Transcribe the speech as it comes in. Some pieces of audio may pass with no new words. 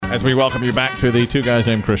As we welcome you back to the Two Guys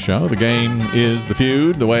Named Chris show. The game is the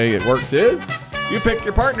feud. The way it works is you pick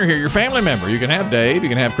your partner here, your family member. You can have Dave, you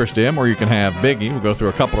can have Chris Dim, or you can have Biggie. We'll go through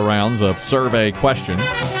a couple of rounds of survey questions.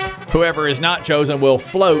 Whoever is not chosen will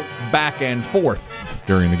float back and forth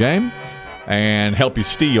during the game and help you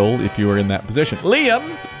steal if you are in that position.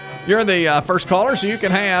 Liam, you're the first caller, so you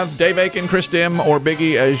can have Dave Aiken, Chris Dim, or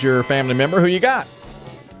Biggie as your family member. Who you got?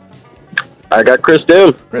 I got Chris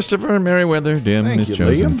Dim. Christopher Merriweather Dim is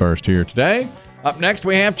chosen first here today. Up next,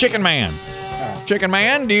 we have Chicken Man. Chicken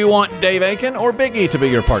Man, do you want Dave Aiken or Biggie to be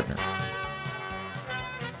your partner?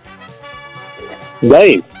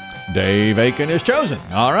 Dave. Dave Aiken is chosen.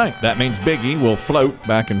 All right. That means Biggie will float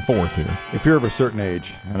back and forth here. If you're of a certain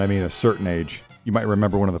age, and I mean a certain age, you might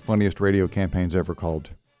remember one of the funniest radio campaigns ever called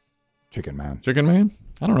Chicken Man. Chicken Man?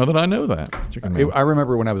 I don't know that I know that. Chicken Man. I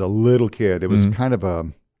remember when I was a little kid, it was kind of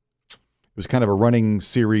a running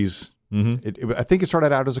series. Mm-hmm. I think it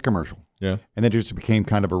started out as a commercial. Yeah. And then it just became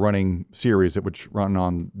kind of a running series that would run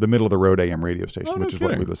on the middle of the road AM radio station, which is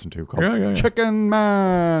what we listened to, called Chicken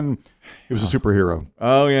Man. It was a superhero.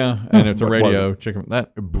 Oh, yeah. And it's a radio chicken.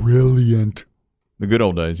 That brilliant. The good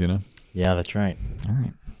old days, you know? Yeah, that's right. All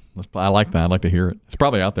right. I like that. I'd like to hear it. It's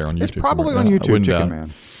probably out there on YouTube. It's probably on YouTube, Chicken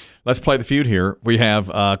Man. Let's play the feud here. We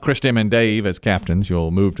have Chris Dim and Dave as captains.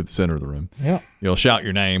 You'll move to the center of the room. Yeah. You'll shout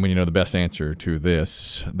your name when you know the best answer to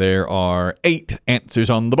this. There are 8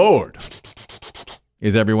 answers on the board.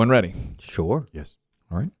 Is everyone ready? Sure. Yes.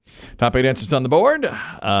 All right. Top 8 answers on the board.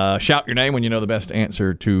 Shout your name when you know the best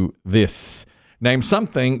answer to this. Name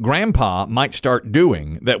something Grandpa might start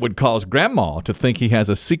doing that would cause Grandma to think he has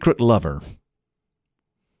a secret lover.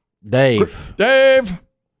 Dave. Dave.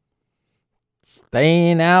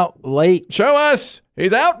 Staying out late. Show us.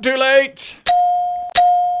 He's out too late.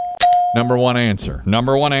 Number one answer,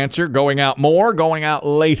 going out more, going out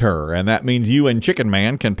later. And that means you and Chicken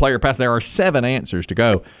Man can play or pass. There are 7 answers to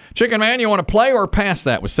go. Chicken Man, you want to play or pass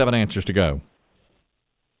that with 7 answers to go?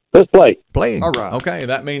 Let's play. Playing. All right. Okay,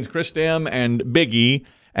 that means Chris Dim and Biggie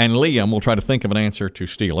and Liam will try to think of an answer to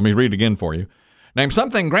steal. Let me read it again for you. Name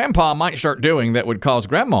something Grandpa might start doing that would cause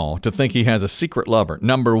Grandma to think he has a secret lover.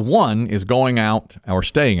 Number 1 is going out or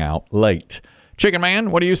staying out late. Chicken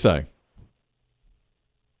Man, what do you say?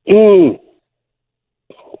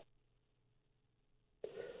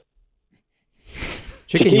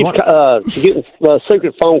 Chicken, She getting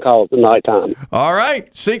secret phone calls at nighttime. All right,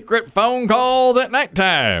 secret phone calls at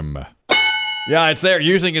nighttime. Yeah, it's there.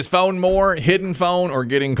 Using his phone more, hidden phone, or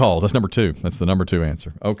getting calls. That's number 2. That's the number 2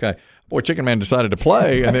 answer. Okay. Boy, Chicken Man decided to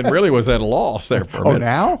play and then really was at a loss there for a minute.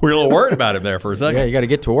 Now? We were a little worried about him there for a second. Yeah, you got to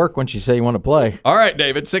get to work once you say you want to play. All right,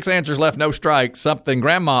 David, 6 answers left, no strikes. Something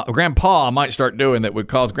Grandpa might start doing that would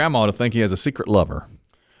cause Grandma to think he has a secret lover.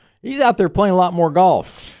 He's out there playing a lot more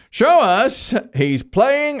golf. Show us. He's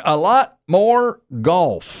playing a lot more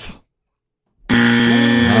golf.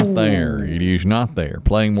 Not there. It is not there.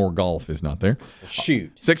 Playing more golf is not there.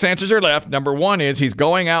 Shoot. 6 answers are left. Number 1 is he's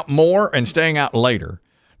going out more and staying out later.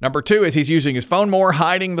 Number 2 is he's using his phone more,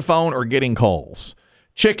 hiding the phone, or getting calls.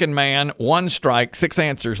 Chicken Man, 1 strike, 6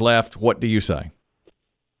 answers left. What do you say?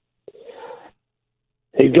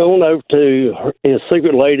 He's going over to his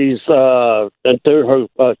secret ladies and do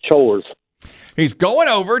her chores. He's going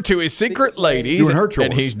over to his secret ladies doing her chores.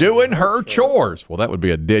 and he's doing her chores. Well, that would be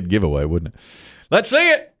a dead giveaway, wouldn't it? Let's see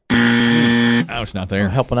it. No, it's not there.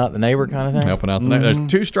 Helping out the neighbor kind of thing? Helping out the neighbor.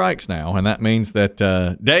 There's 2 strikes now, and that means that,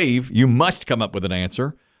 Dave, you must come up with an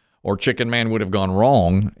answer, or Chicken Man would have gone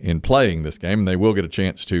wrong in playing this game, and they will get a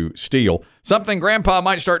chance to steal. Something Grandpa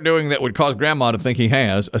might start doing that would cause Grandma to think he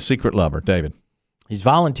has a secret lover. David. He's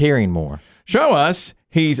volunteering more. Show us.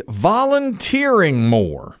 He's volunteering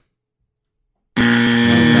more.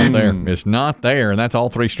 It's not there. It's not there, and that's all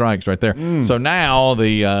 3 strikes right there. So now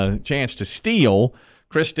the chance to steal,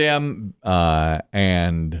 Chris Dim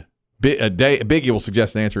and Biggie will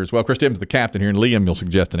suggest an answer as well. Chris Dim's the captain here, and Liam will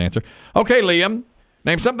suggest an answer. Okay, Liam.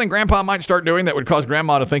 Name something Grandpa might start doing that would cause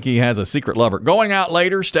Grandma to think he has a secret lover. Going out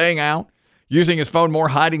later, staying out, using his phone more,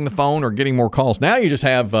 hiding the phone, or getting more calls. Now you just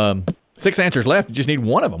have 6 answers left. You just need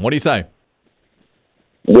 1 of them. What do you say?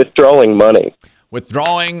 Withdrawing money.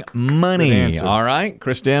 Withdrawing money. Good answer. All right.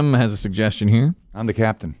 Chris Dim has a suggestion here. I'm the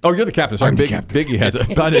captain. Oh, you're the captain. Sorry, I'm the Biggie. captain. Biggie has it.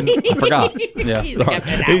 I forgot. Yeah.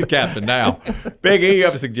 He's captain now. Biggie, you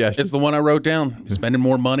have a suggestion. It's the one I wrote down. He's spending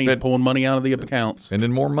more money. He's pulling money out of the accounts.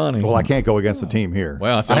 Spending more money. Well, I can't go against the team here.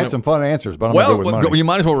 Well, I had some fun answers, but I'm going to go with money. You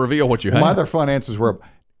might as well reveal what you have. My other fun answers were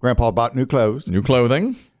Grandpa bought new clothes. New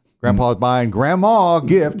clothing. Grandpa's buying Grandma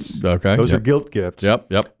gifts. Okay. Those are guilt gifts. Yep.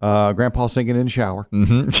 Grandpa singing in the shower.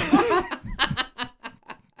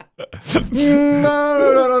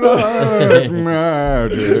 No, it's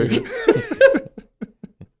magic.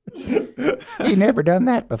 He never done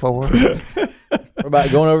that before. What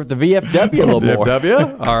about going over to the VFW a little more?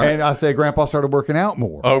 VFW? All right. And I say Grandpa started working out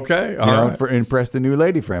more. Okay. All right. For impress the new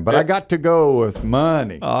lady friend. But I got to go with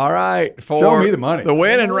money. All right. Show me the money. The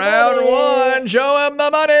win in round one. Show him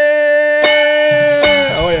the money.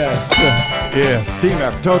 Oh, yes. Yes. Team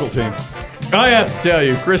effort, total team. I have to tell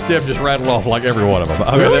you, Chris Tim just rattled off like every one of them.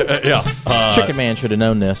 I mean, yeah. Chicken Man should have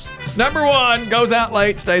known this. Number 1, goes out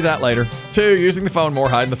late, stays out later. 2, using the phone more,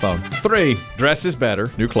 hiding the phone. 3, dresses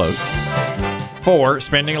better, new clothes. 4,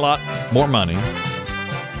 spending a lot more money.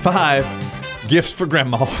 5, gifts for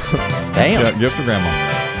grandma. Damn. Yeah, gift for grandma.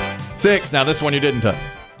 6, now this one you didn't touch.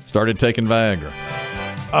 Started taking Viagra.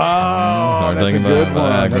 Oh, that's a good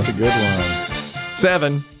one. That's a good one.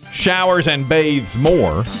 7, showers and bathes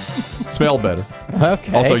more. Smell better.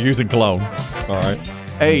 Okay. Also using cologne. All right.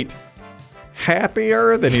 8,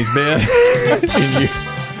 happier than he's been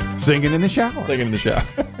Singing in the shower. singing in the shower.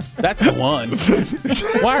 That's the one.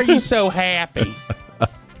 Why are you so happy?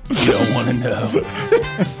 You don't want to know.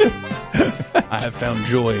 I have found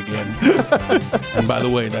joy again. And by the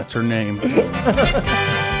way, that's her name.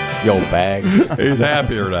 Yo, bag. He's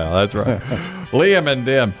happier now. That's right. Liam and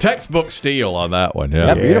Dim. Textbook steal on that one. Yeah.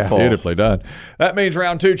 Yeah, beautiful. Beautifully done. That means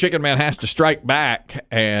round 2, Chicken Man has to strike back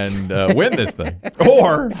and win this thing.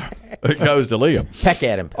 Or it goes to Liam. Peck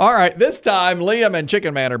at him. All right. This time, Liam and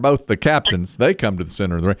Chicken Man are both the captains. They come to the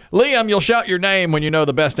center of the ring. Liam, you'll shout your name when you know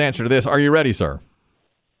the best answer to this. Are you ready, sir?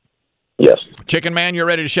 Yes. Chicken Man, you're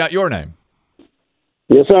ready to shout your name.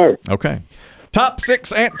 Yes, sir. Okay. Top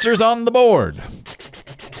 6 answers on the board.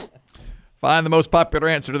 Find the most popular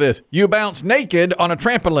answer to this. You bounce naked on a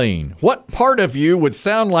trampoline. What part of you would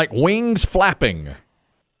sound like wings flapping?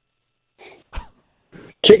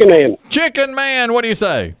 Chicken Man. Chicken Man, what do you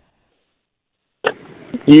say?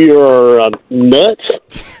 You're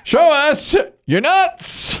nuts. Show us your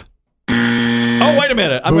nuts. Oh, wait a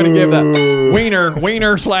minute. I'm going to give that.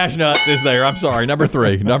 Wiener / nuts is there. I'm sorry. Number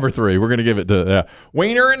 3. We're going to give it to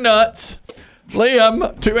Wiener and nuts.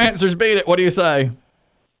 Liam, 2 answers beat it. What do you say?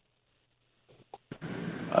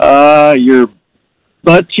 Your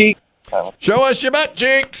butt cheek. Show us your butt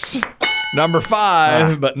cheeks. Number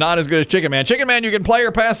 5, but not as good as Chicken Man. Chicken Man, you can play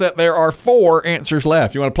or pass that. There are 4 answers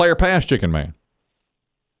left. You want to play or pass, Chicken Man?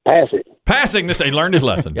 Pass it. Passing this. He learned his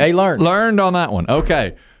lesson. Yeah, he learned. Learned on that one.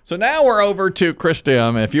 Okay. So now we're over to Chris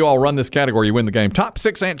Tim. If you all run this category, you win the game. Top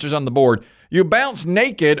 6 answers on the board. You bounce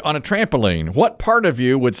naked on a trampoline. What part of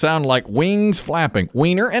you would sound like wings flapping?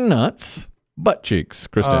 Wiener and nuts. Butt cheeks,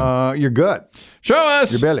 Chris Tim. Your gut. Show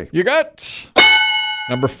us. Your belly. Your gut.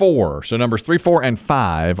 Number 4. So numbers 3, 4, and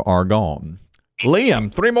 5 are gone.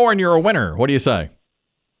 Liam, 3 more and you're a winner. What do you say?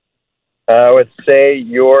 I would say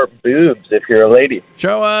your boobs if you're a lady.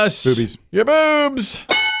 Show us. Boobies. Your boobs.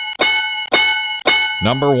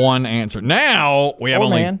 Number 1 answer. Now we have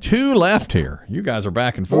only 2 left here. You guys are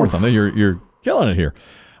back and forth on this. You're killing it here.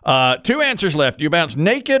 2 answers left. You bounce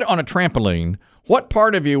naked on a trampoline. What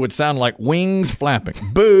part of you would sound like wings flapping?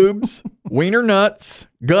 Boobs, wiener nuts,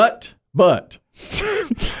 gut, butt.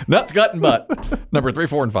 Nuts, gut, and butt. Number 3,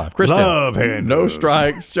 4, and 5. Kristen. Love handles. No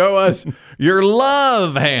strikes. Show us your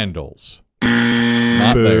love handles.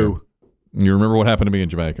 Not there. You remember what happened to me in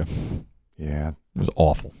Jamaica? Yeah. It was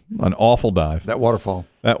awful. An awful dive. That waterfall.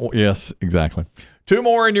 Yes, exactly. 2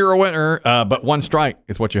 more and you're a winner, but 1 strike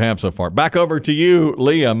is what you have so far. Back over to you,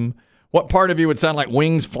 Liam. What part of you would sound like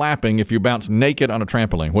wings flapping if you bounce naked on a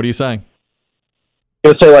trampoline? What do you say?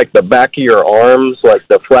 You say like the back of your arms, like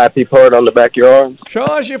the flappy part on the back of your arms? Show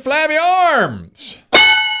us your flabby arms.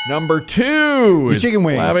 Number 2 is chicken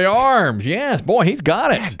wings. flabby arms. Yes, boy, he's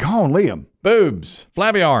got it. Go on, Liam. Boobs,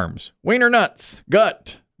 flabby arms, wiener nuts,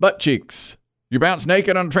 gut, butt cheeks. You bounce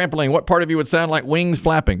naked on a trampoline. What part of you would sound like wings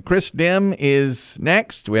flapping? Chris Dim is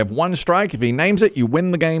next. We have 1 strike. If he names it, you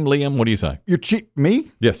win the game. Liam, what do you say? Your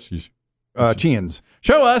me? Yes. Chins.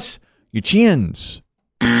 Show us your chins.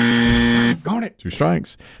 Got it. 2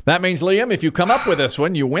 strikes. That means, Liam, if you come up with this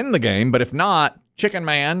one, you win the game. But if not, Chicken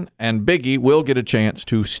Man and Biggie will get a chance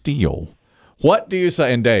to steal. What do you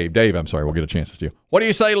say? And Dave, I'm sorry, will get a chance to steal. What do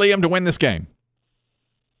you say, Liam, to win this game?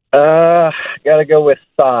 Gotta go with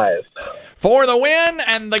thighs. For the win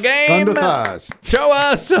and the game. Thunder thighs. Show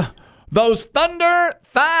us those thunder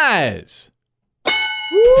thighs.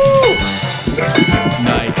 Woo!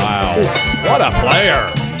 Nice. Wow. What a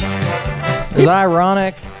player. Is it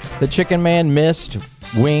ironic the Chicken Man missed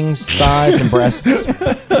wings, thighs, and breasts?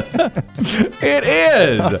 It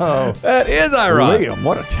is. Oh. That is ironic. Liam,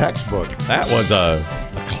 what a textbook. That was a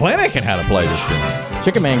clinic in how to play this game.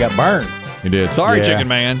 Chicken Man got burned. He did. Sorry, Chicken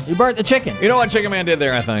Man. You burnt the chicken. You know what Chicken Man did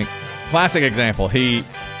there, I think? Classic example. He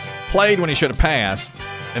played when he should have passed,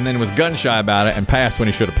 and then was gun-shy about it and passed when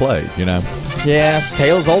he should have played, you know? Yes,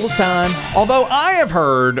 tale's old as time. Although I have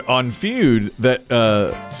heard on Feud that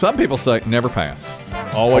some people say never pass.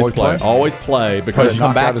 Always play. Always play because you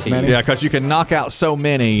come back as many. Yeah, because you can knock out so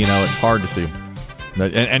many, you know, it's hard to see.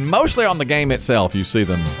 And mostly on the game itself, you see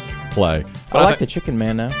them play. I like the Chicken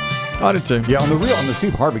Man now. I did too. Yeah, on the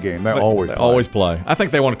Steve Harvey game, they always play. I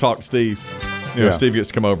think they want to talk to Steve. You know, Steve gets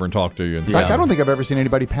to come over and talk to you. And in fact, I don't think I've ever seen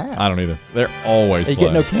anybody pass. I don't either. They're always You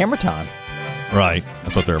get no camera time. Right.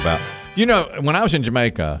 That's what they're about. You know, when I was in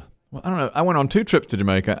Jamaica, well, I don't know, I went on 2 trips to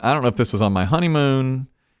Jamaica. I don't know if this was on my honeymoon.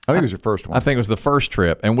 I think it was your first one. I think it was the first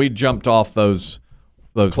trip. And we jumped off those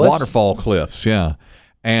waterfall cliffs, yeah.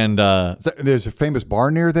 And there's a famous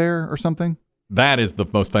bar near there or something? That is the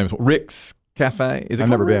most famous one. Rick's Cafe. Is it? I've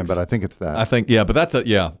never Rick's? been, but I think it's that. I think, yeah, but that's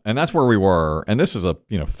and that's where we were. And this is a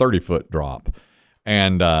 30-foot drop.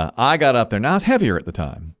 And I got up there. Now, I was heavier at the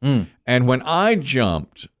time. And when I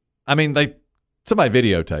jumped, I mean, somebody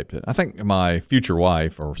videotaped it. I think my future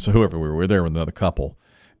wife or whoever we were there with another couple.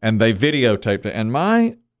 And they videotaped it. And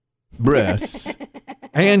my breasts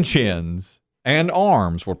and chins and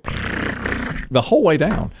arms were the whole way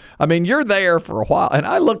down. I mean, you're there for a while. And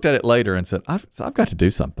I looked at it later and said, I've got to do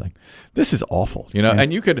something. This is awful. You know,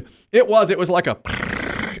 and it was like a...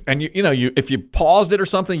 And you know, if you paused it or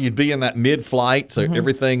something, you'd be in that mid-flight, so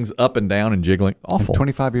everything's up and down and jiggling. Awful. And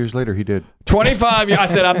 25 years later, he did. 25 years. I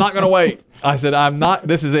said, I'm not going to wait. I said, I'm not.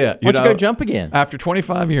 This is it. Why don't you go jump again? After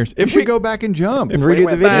 25 years. If we go back and jump. If we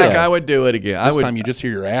went back, I would do it again. This time you just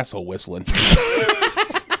hear your asshole whistling.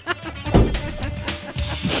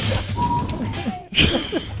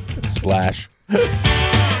 Splash.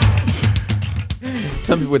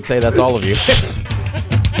 Some people would say that's all of you.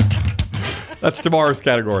 That's tomorrow's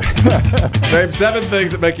category. Name 7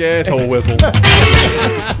 things that make your asshole whistle.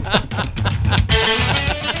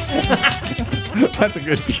 That's a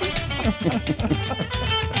good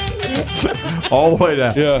all the way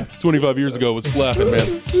down. Yeah, 25 years ago it was flapping,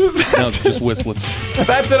 man. Now it's just whistling.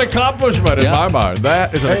 That's an accomplishment in my mind.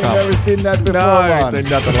 That is an accomplishment. I've never seen that before. No, I ain't seen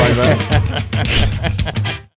nothing like that.